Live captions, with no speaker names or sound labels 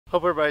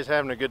Hope everybody's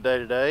having a good day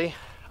today.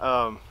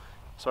 Sorry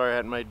I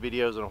hadn't made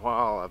videos in a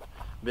while.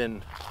 I've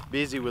been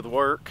busy with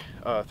work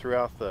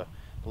throughout the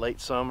late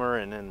summer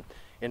and then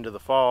into the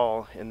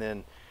fall, and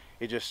then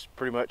it just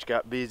pretty much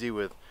got busy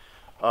with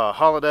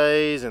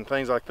holidays and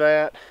things like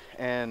that,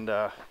 and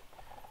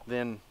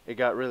then it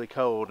got really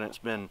cold, and it's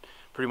been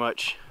pretty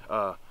much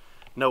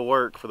no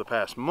work for the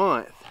past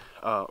month.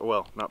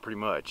 Well, not pretty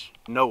much,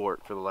 no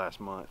work for the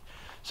last month.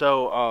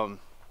 So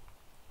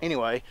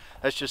anyway,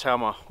 that's just how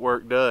my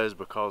work does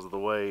because of the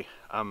way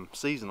I'm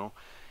seasonal,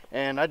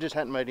 and I just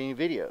hadn't made any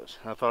videos.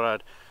 I thought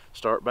I'd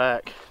start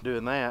back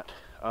doing that.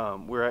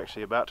 We're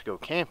actually about to go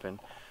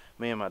camping,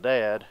 me and my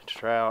dad, to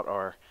try out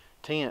our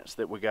tents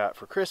that we got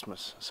for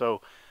Christmas.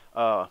 So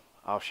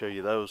I'll show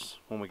you those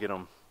when we get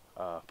them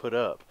put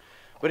up.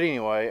 But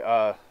anyway,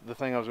 the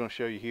thing I was going to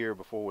show you here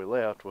before we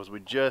left was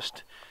we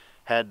just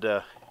had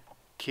to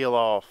kill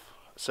off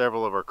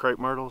several of our crepe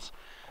myrtles.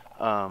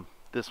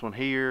 This one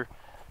here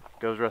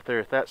goes right there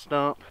at that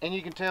stump, and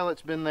you can tell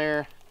it's been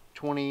there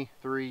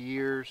 23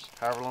 years,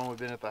 however long we've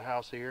been at the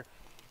house here.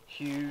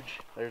 Huge.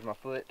 There's my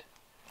foot.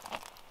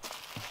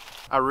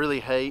 I really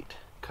hate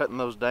cutting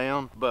those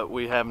down, but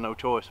we have no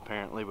choice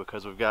apparently,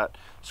 because we've got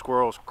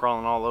squirrels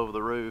crawling all over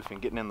the roof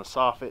and getting in the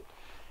soffit,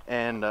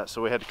 and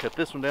so we had to cut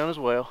this one down as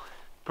well,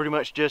 pretty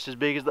much just as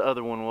big as the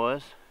other one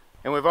was.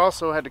 And we've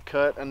also had to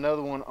cut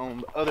another one on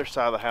the other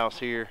side of the house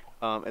here,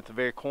 at the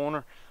very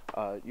corner.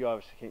 You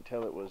obviously can't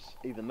tell it was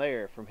even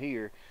there from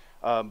here,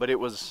 but it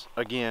was,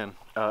 again,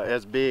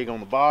 as big on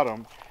the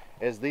bottom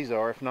as these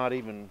are, if not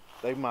even,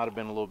 they might have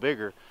been a little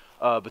bigger,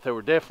 but they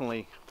were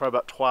definitely probably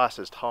about twice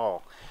as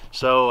tall.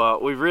 So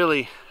we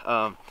really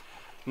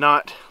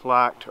not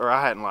liked, or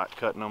I hadn't liked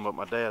cutting them, but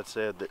my dad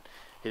said that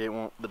he didn't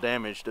want the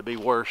damage to be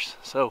worse.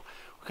 So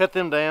we cut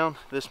them down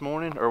this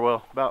morning, or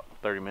well, about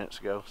 30 minutes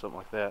ago, something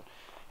like that.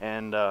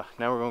 And now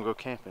we're gonna go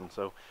camping.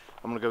 So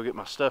I'm gonna go get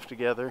my stuff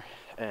together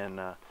and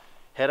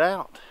head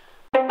out.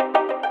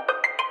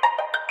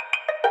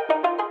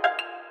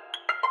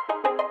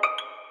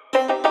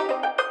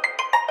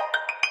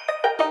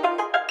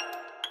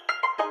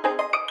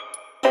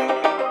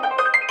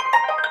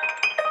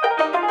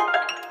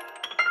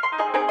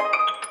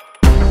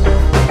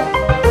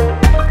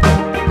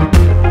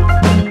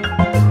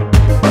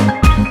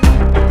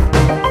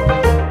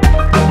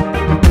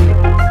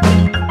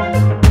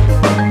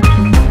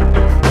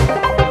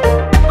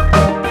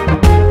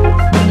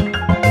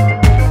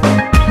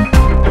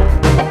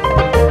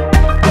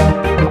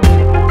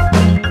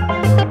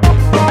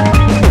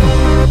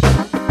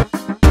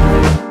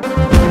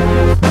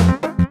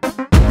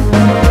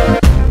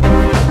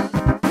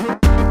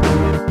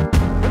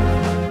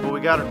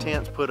 Got our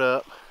tents put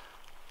up.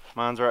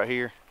 Mine's right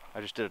here. I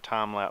just did a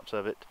time lapse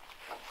of it,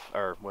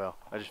 or well,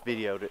 I just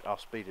videoed it. I'll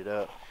speed it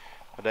up.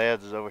 My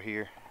dad's is over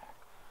here.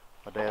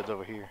 My dad's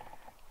over here.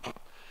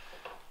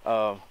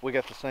 We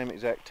got the same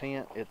exact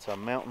tent. It's a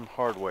Mountain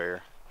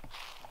Hardware,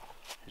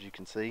 as you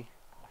can see.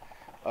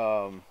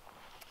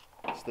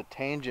 It's the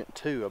Tangent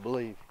 2, I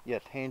believe. Yeah,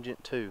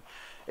 Tangent 2.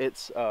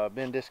 It's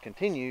been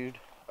discontinued,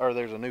 or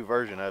there's a new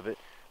version of it,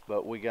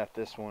 but we got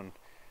this one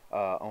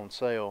on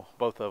sale,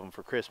 both of them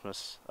for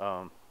Christmas.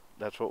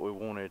 That's what we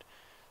wanted,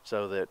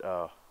 so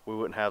that we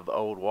wouldn't have the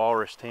old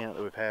walrus tent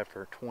that we've had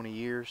for 20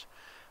 years.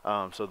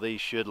 So these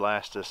should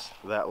last us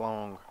that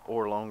long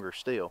or longer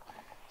still.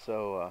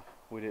 So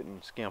we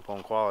didn't skimp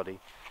on quality.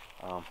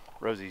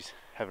 Rosie's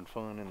having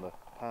fun in the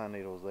pine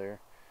needles there.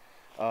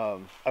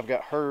 I've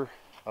got her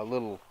a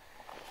little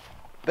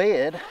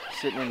bed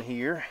sitting in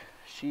here.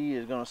 She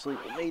is going to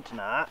sleep with me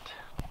tonight.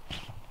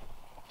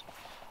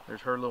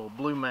 There's her little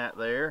blue mat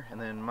there, and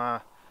then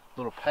my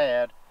little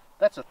pad.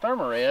 That's a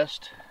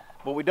thermarest,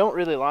 but we don't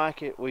really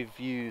like it. We've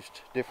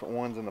used different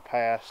ones in the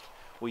past.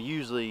 We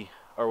usually,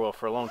 or well,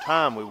 for a long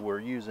time, we were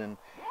using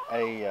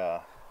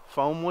a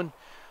foam one.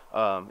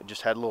 It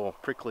just had little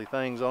prickly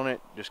things on it,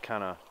 just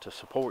kind of to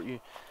support you.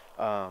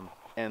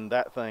 And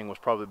that thing was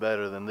probably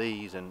better than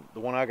these. And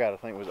the one I got, I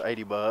think, was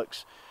 80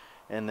 bucks.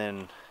 And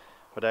then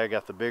my dad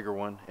got the bigger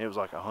one. It was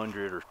like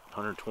 100 or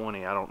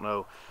 120, I don't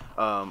know.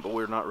 But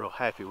we're not real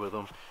happy with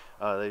them.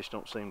 They just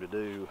don't seem to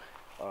do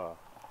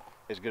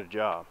as good a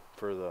job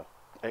for the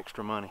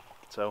extra money.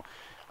 So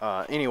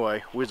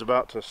anyway, we was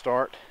about to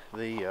start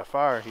the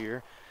fire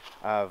here.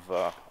 I've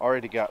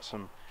already got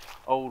some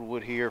old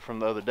wood here from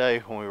the other day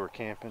when we were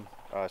camping.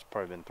 It's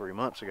probably been 3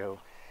 months ago.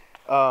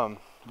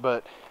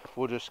 But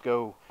we'll just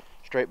go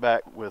straight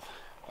back with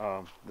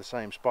the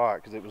same spot,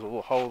 because it was a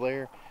little hole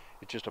there.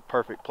 It's just a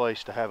perfect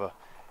place to have a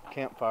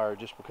campfire,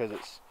 just because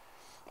it's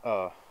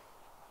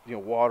you know,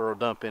 water will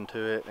dump into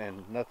it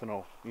and nothing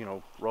will, you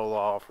know, roll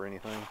off or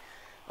anything.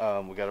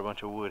 We got a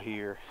bunch of wood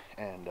here,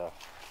 and a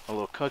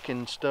little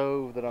cooking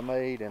stove that I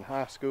made in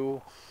high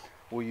school.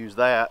 We'll use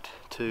that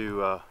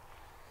to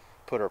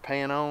put our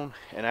pan on,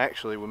 and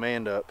actually we may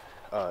end up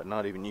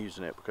not even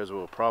using it, because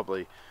we'll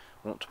probably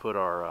want to put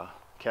our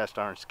cast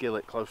iron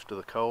skillet close to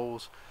the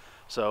coals.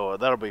 So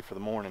that'll be for the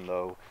morning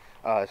though.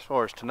 As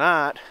far as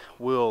tonight,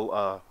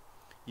 we'll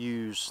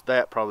use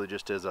that probably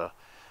just as a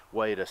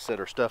way to set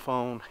our stuff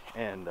on,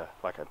 and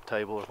like a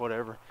table or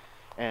whatever.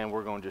 And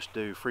we're gonna just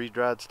do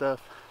freeze-dried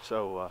stuff.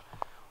 So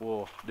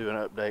we'll do an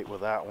update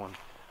with that one.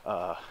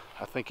 I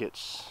think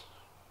it's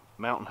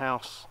Mountain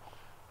House,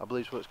 I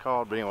believe is what it's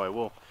called. But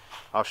anyway,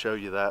 I'll show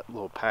you that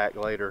little pack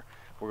later.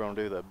 We're gonna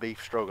do the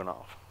beef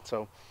stroganoff.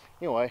 So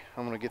anyway,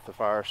 I'm gonna get the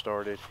fire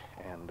started,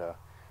 and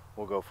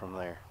we'll go from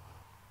there.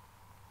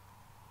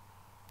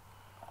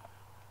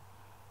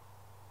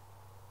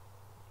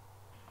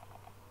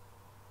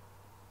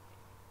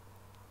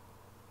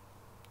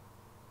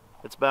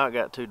 It's about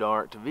got too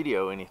dark to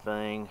video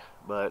anything,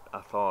 but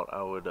I thought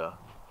I would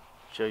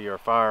show you our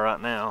fire right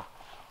now.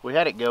 We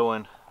had it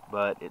going,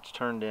 but it's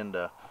turned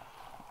into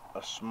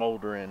a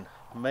smoldering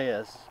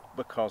mess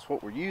because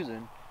what we're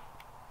using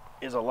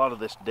is a lot of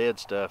this dead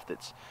stuff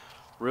that's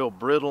real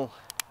brittle.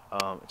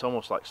 It's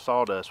almost like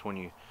sawdust when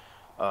you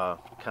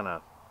kind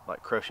of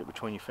like crush it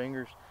between your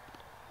fingers.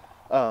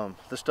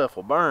 The stuff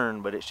will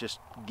burn, but it's just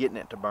getting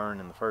it to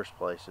burn in the first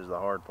place is the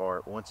hard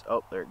part.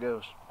 Oh, there it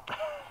goes.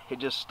 It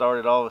just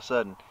started all of a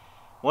sudden.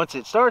 Once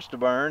it starts to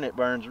burn, it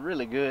burns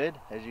really good,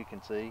 as you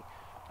can see.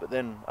 But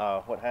then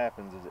what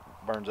happens is it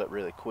burns up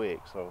really quick,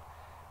 so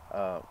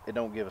it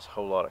don't give us a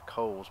whole lot of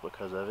coals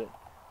because of it.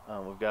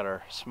 We've got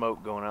our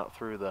smoke going out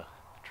through the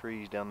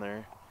trees down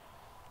there.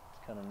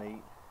 It's kind of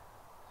neat.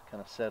 It's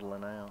kind of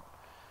settling out.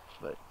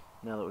 But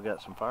now that we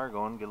got some fire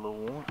going, get a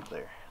little warmth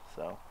there.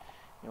 So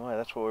anyway,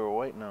 that's what we were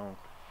waiting on.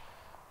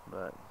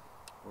 But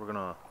we're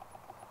gonna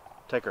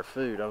take our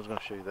food. I was gonna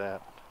show you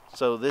that.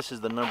 So this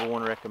is the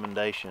 #1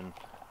 recommendation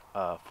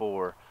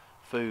for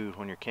food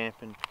when you're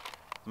camping.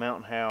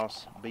 Mountain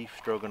House beef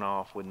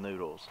stroganoff with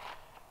noodles.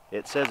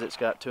 It says it's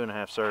got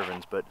 2.5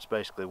 servings, but it's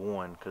basically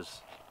 1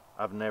 because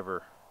I've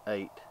never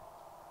ate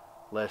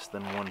less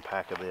than 1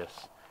 pack of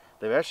this.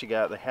 They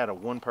had a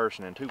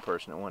 1-person and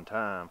 2-person at one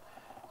time.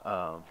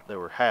 They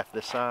were half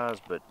this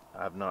size, but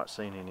I've not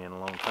seen any in a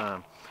long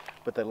time.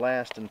 But they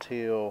last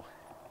until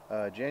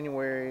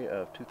January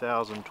of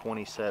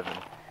 2027.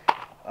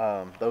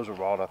 Those were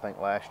bought, I think,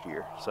 last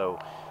year. So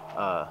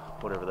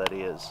whatever that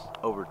is,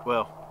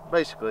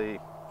 basically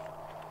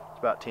it's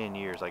about 10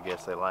 years, I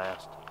guess they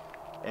last.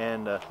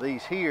 And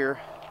these here,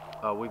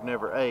 we've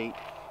never ate.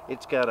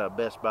 It's got a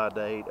Best By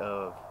date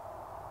of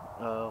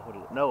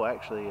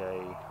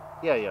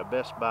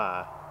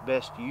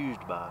best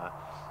used by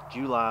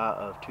July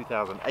of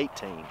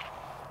 2018.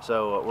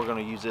 So we're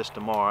going to use this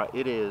tomorrow.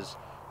 It is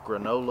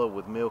granola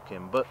with milk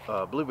and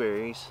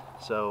blueberries.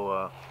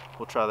 So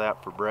we'll try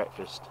that for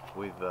breakfast.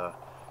 We've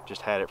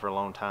just had it for a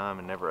long time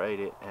and never ate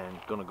it, and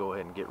going to go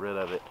ahead and get rid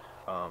of it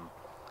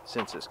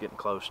since it's getting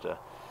close to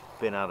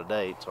being out of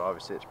date. So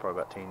obviously it's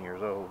probably about 10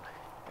 years old.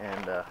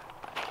 And so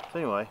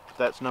anyway,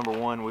 that's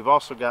 #1. We've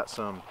also got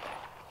some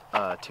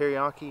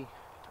teriyaki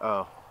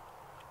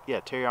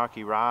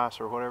rice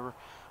or whatever,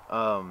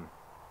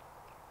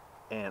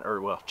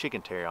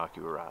 chicken teriyaki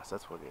with rice,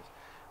 that's what it is.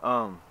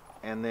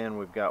 And then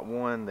we've got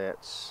one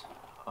that's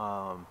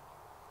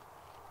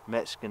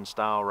Mexican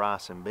style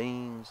rice and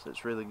beans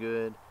that's really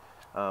good.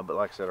 But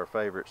like I said, our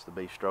favorite's the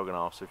beef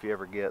stroganoff. So if you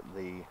ever get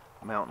the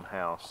Mountain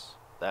House,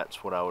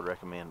 that's what I would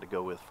recommend to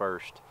go with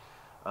first.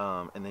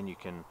 And then you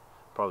can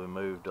probably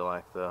move to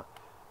like the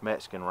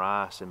Mexican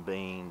rice and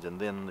beans, and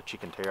then the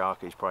chicken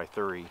teriyaki is probably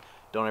 3.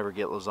 Don't ever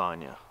get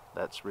lasagna.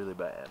 That's really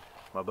bad.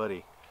 My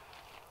buddy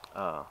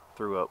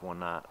threw up one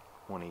night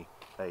when he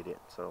ate it,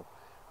 so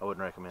I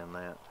wouldn't recommend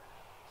that.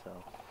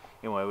 So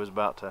anyway, I was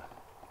about to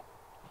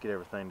get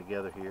everything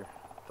together here.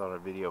 Thought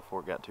I'd video before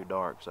it got too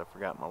dark because I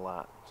forgot my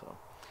light. So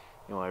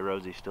anyway,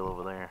 Rosie's still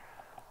over there.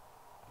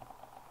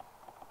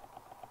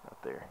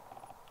 Right there.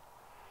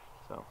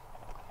 So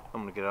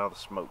I'm gonna get out of the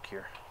smoke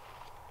here.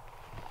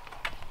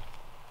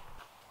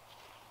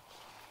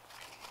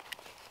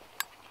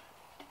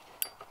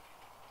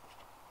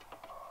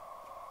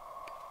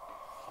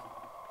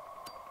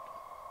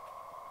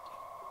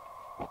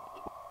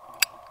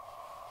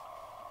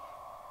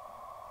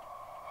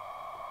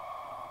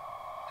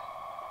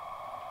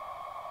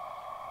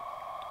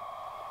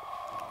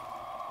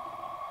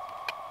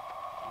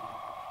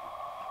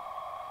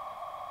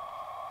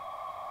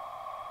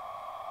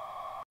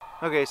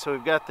 Okay, so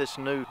we've got this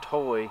new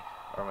toy,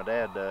 or my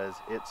dad does.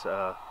 It's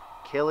a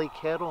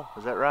Kettle,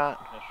 is that right?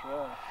 That's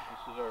right.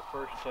 This is our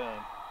first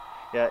time.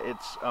 Yeah,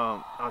 it's,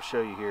 I'll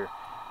show you here.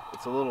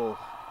 It's a little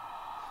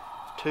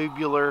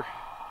tubular,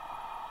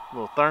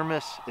 little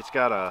thermos. It's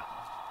got a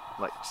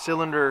like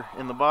cylinder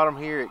in the bottom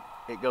here.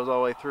 It goes all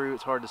the way through.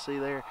 It's hard to see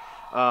there.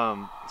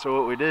 So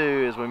what we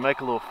do is we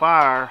make a little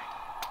fire.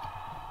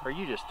 Or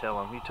you just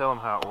tell them. You tell them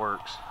how it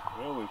works.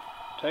 Well, we've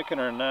taken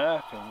our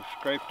knife and we've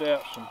scraped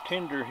out some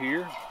tinder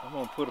here. I'm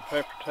going to put a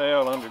paper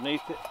towel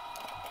underneath it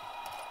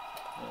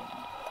and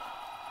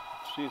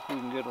see if we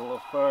can get a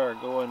little fire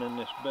going in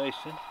this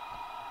basin.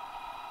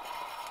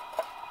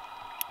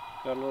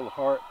 Got a little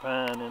heart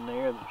pine in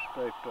there that's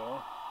scraped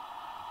off.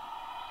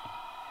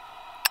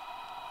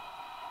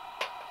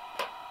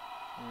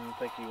 I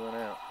think he went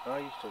out. Oh,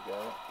 you still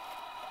got it.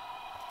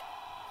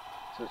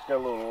 So it's got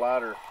a little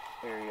lighter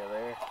area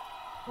there,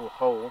 a little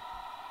hole.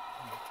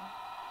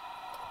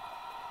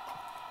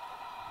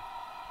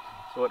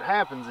 So what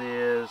happens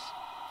is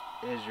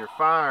your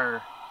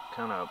fire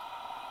kind of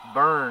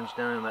burns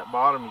down in that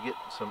bottom. You get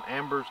some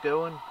embers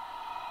going.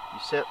 You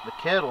set the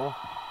kettle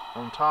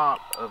on top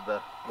of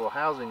the little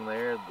housing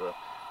there,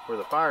 where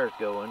the fire's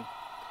going,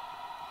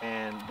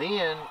 and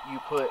then you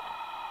put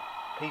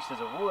pieces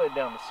of wood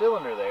down the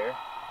cylinder there,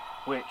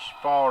 which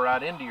fall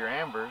right into your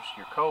embers,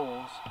 your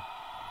coals,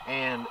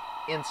 and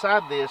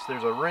inside this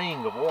there's a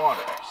ring of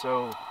water.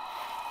 So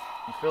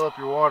you fill up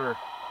your water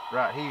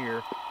right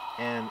here,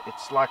 and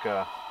it's like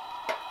a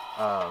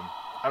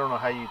I don't know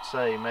how you'd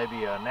say,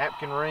 maybe a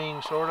napkin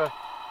ring sort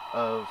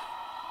of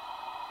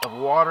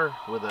water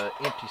with an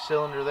empty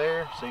cylinder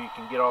there, so you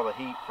can get all the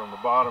heat from the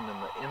bottom and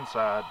the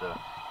inside to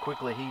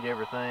quickly heat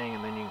everything,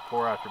 and then you can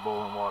pour out your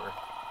boiling water.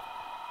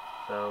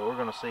 So we're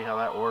going to see how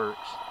that works.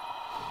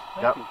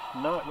 I think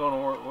it's not going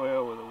to work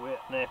well with a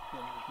wet napkin,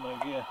 is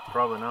my guess.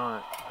 Probably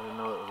not. I didn't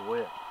know it was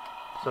wet.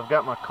 So I've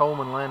got my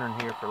Coleman lantern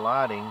here for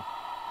lighting,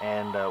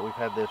 and we've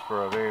had this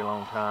for a very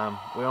long time.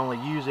 We only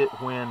use it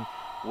when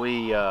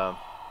we,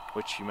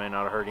 which you may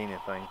not have heard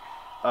anything,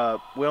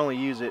 we only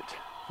use it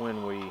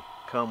when we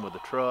come with the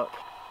truck.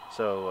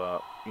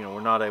 So you know,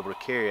 we're not able to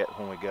carry it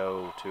when we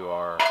go to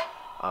our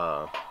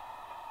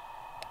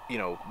you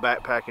know,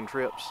 backpacking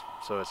trips,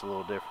 so it's a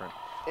little different.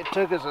 It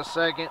took us a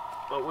second,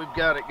 but we've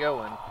got it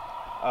going.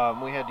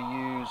 We had to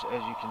use,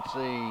 as you can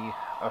see,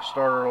 a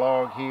starter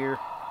log here,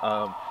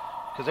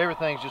 because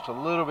everything's just a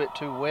little bit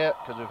too wet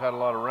because we've had a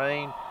lot of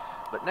rain.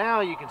 But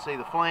now you can see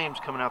the flames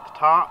coming out the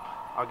top.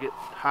 I'll get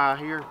high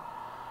here.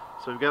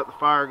 So we've got the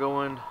fire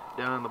going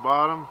down in the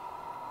bottom,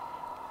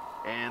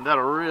 and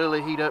that'll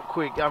really heat up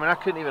quick. I mean, I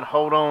couldn't even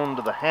hold on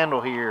to the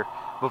handle here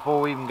before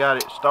we even got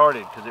it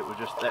started, because it was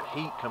just that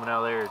heat coming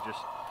out of there,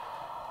 just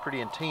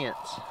pretty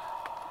intense.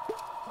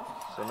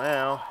 So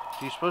now,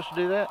 are you supposed to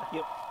do that?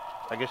 Yep.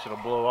 I guess it'll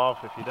blow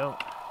off if you don't.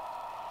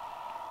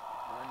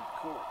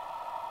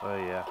 Well,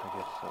 yeah, I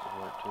guess that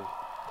would work too.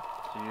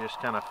 So you just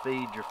kind of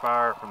feed your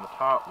fire from the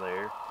top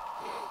there,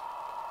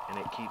 and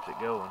it keeps it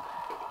going.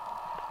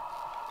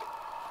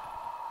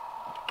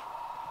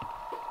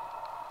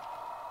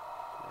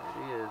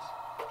 There it is.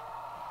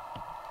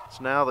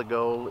 So now the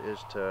goal is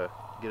to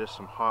get us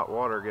some hot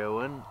water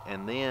going,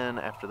 and then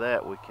after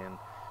that we can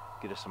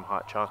get us some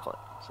hot chocolate.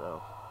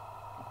 So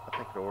I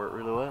think it'll work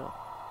really well.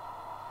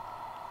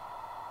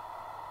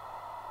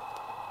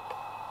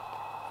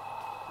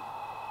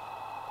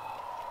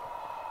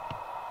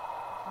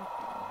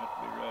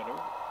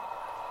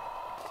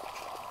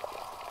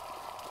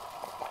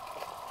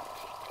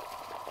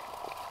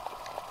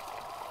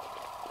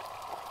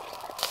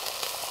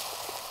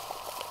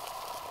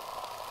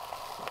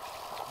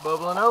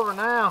 Bubbling over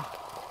now.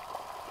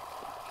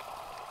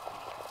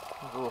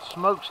 There's a little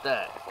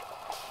smokestack.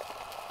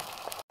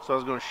 So I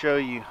was going to show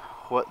you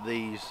what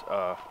these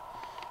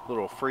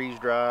little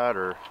freeze-dried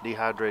or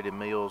dehydrated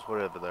meals,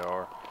 whatever they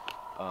are,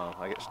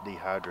 I guess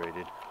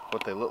dehydrated,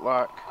 what they look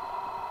like.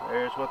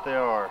 There's what they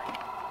are.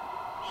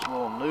 Just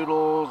little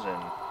noodles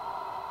and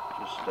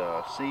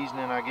just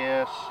seasoning, I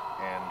guess,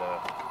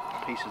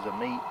 and pieces of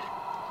meat.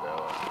 So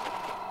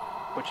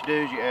what you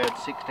do is you add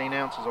 16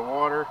 ounces of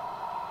water,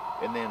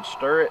 and then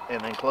stir it, and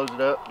then close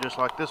it up just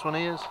like this one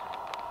is,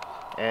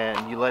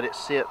 and you let it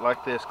sit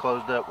like this,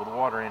 closed up with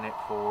water in it,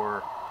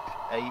 for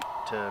 8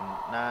 to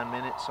 9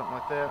 minutes, something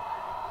like that.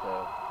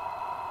 So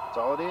that's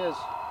all it is.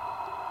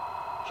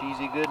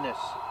 Cheesy goodness.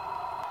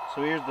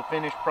 So here's the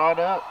finished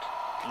product.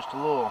 Just a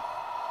little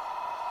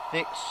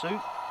thick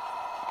soup.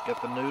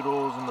 Got the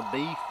noodles and the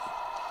beef.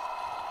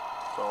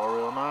 It's all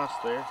real nice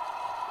there.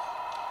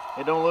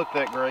 It don't look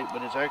that great,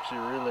 but it's actually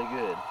really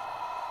good.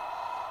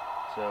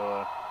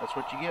 So that's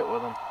what you get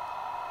with them.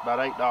 About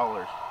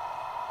 $8.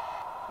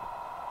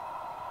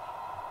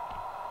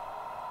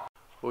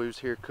 We was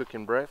here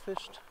cooking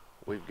breakfast.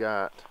 We've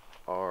got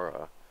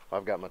our,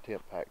 I've got my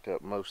tent packed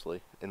up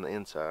mostly in the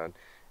inside,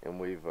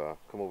 and we've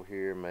come over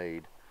here and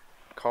made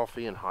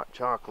coffee and hot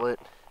chocolate,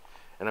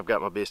 and I've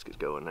got my biscuits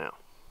going now.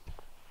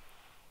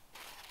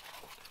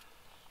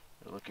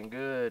 They're looking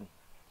good.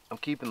 I'm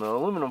keeping the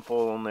aluminum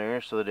foil on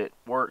there so that it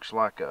works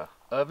like a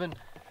oven,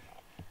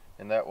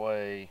 and that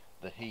way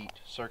the heat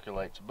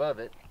circulates above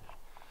it,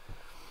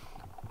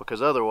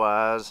 because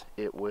otherwise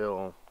it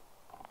will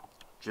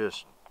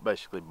just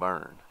basically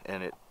burn,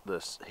 and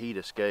the heat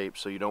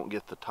escapes, so you don't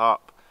get the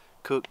top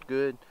cooked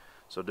good.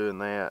 So doing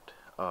that,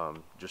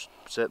 just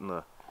setting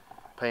the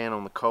pan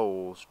on the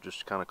coals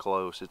just kind of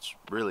close. It's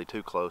really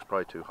too close,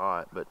 probably too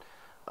hot, but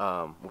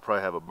we'll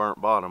probably have a burnt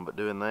bottom. But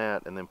doing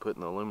that and then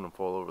putting the aluminum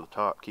foil over the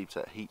top keeps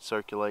that heat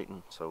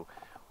circulating, so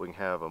we can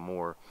have a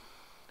more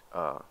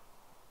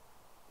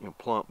you know,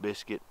 plump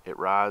biscuit. It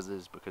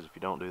rises, because if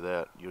you don't do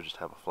that, you'll just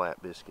have a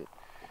flat biscuit.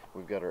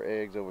 We've got our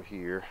eggs over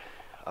here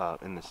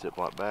in this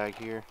Ziploc bag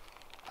here.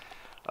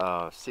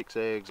 6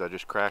 eggs. I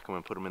just crack them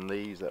and put them in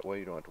these. That way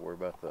you don't have to worry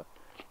about the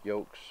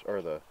yolks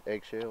or the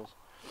eggshells.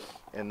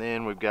 And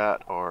then we've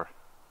got our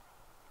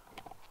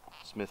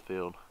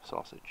Smithfield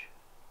sausage.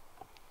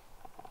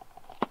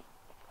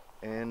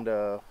 And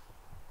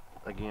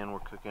again, we're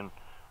cooking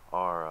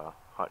our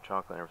hot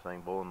chocolate and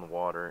everything, boiling the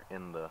water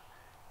in the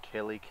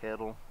Kelly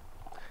Kettle,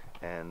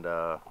 and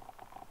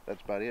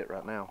that's about it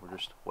right now. We're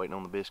just waiting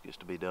on the biscuits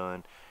to be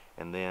done,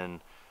 and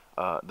then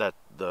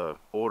the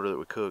order that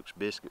we cook's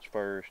biscuits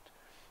first,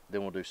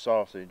 then we'll do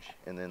sausage,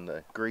 and then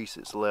the grease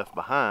that's left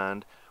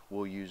behind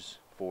we'll use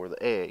for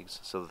the eggs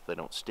so that they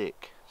don't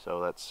stick.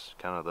 So that's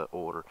kind of the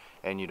order,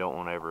 and you don't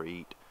want to ever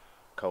eat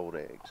cold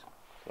eggs.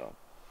 So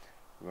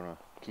we're gonna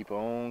keep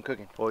on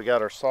cooking. Well, we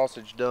got our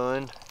sausage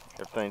done.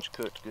 Everything's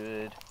cooked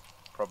good.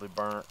 Probably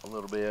burnt a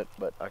little bit,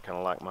 but I kind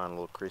of like mine a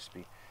little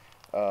crispy.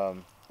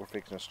 We're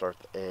fixing to start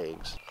the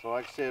eggs. So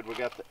like I said, we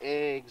got the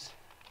eggs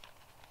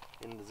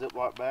in the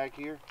Ziploc bag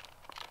here.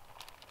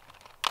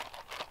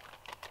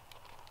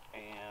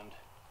 And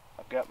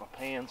I've got my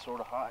pan sort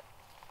of hot.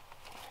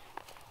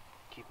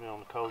 Keeping it on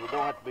the coals. It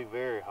don't have to be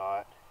very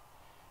hot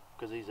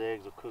because these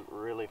eggs will cook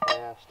really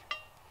fast.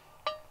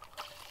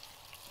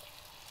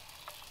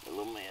 A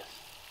little mess.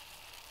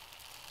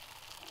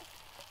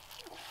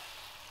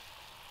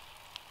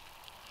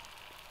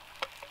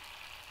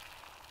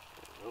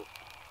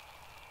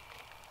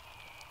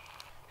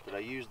 But I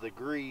use the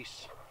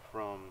grease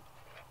from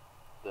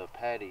the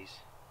patties,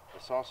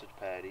 the sausage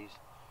patties,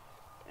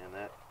 and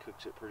that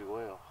cooks it pretty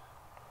well.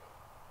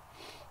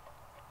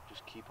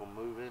 Just keep them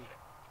moving.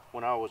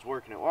 When I was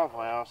working at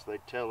Waffle House,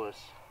 they'd tell us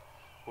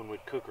when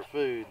we'd cook our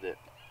food that,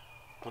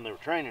 when they were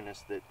training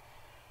us, that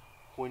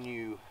when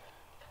you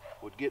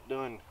would get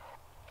done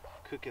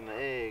cooking the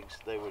eggs,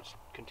 they would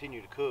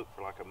continue to cook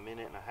for like 1.5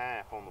 minutes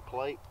on the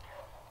plate.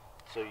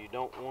 So you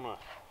don't want to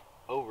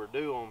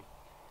overdo them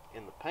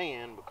in the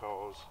pan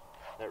because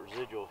that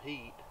residual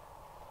heat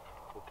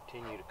will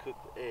continue to cook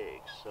the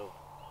eggs. So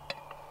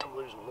I'm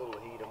losing a little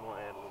heat. I'm going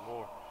to add a little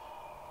more.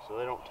 So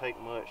they don't take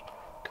much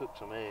to cook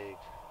some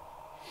eggs.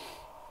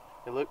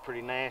 They look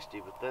pretty nasty,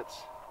 but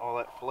that's all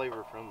that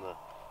flavor from the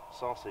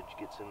sausage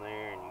gets in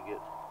there, and you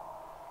get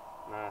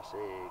nice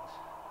eggs.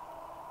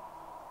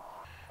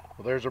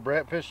 Well, there's our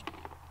breakfast.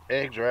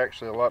 Eggs are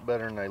actually a lot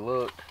better than they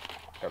look.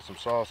 Got some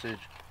sausage.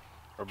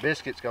 Our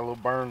biscuits got a little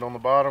burned on the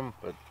bottom,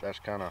 but that's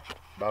kind of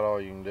about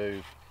all you can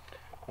do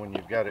when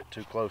you've got it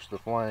too close to the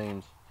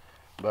flames.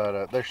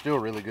 But they're still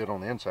really good on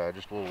the inside.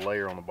 Just a little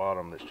layer on the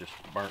bottom that's just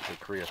burnt to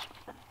crisp.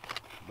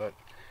 But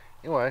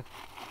anyway,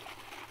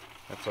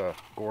 that's a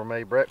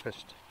gourmet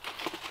breakfast.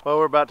 Well,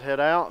 we're about to head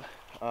out.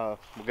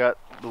 We got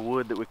the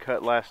wood that we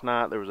cut last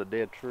night. There was a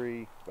dead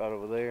tree right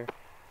over there.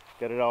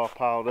 Got it all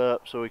piled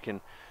up so we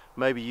can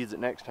maybe use it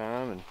next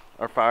time. And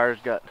our fires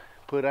got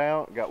put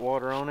out, got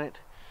water on it,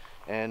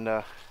 and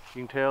you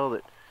can tell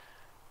that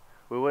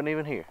we wasn't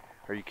even here,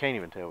 or you can't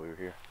even tell we were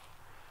here.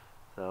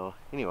 So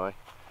anyway,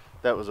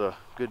 that was a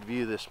good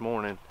view this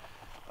morning.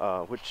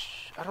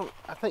 Which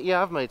I think,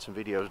 yeah, I've made some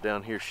videos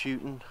down here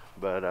shooting,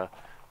 but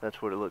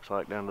that's what it looks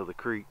like down to the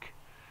creek.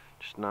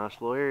 Just a nice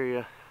little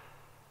area.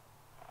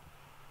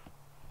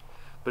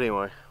 But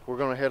anyway, we're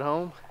gonna head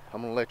home.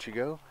 I'm gonna let you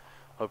go.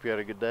 Hope you had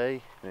a good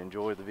day and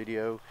enjoy the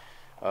video.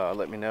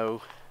 Let me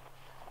know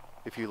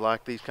if you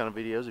like these kind of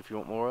videos, if you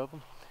want more of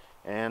them.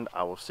 And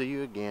I will see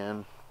you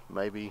again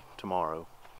maybe tomorrow.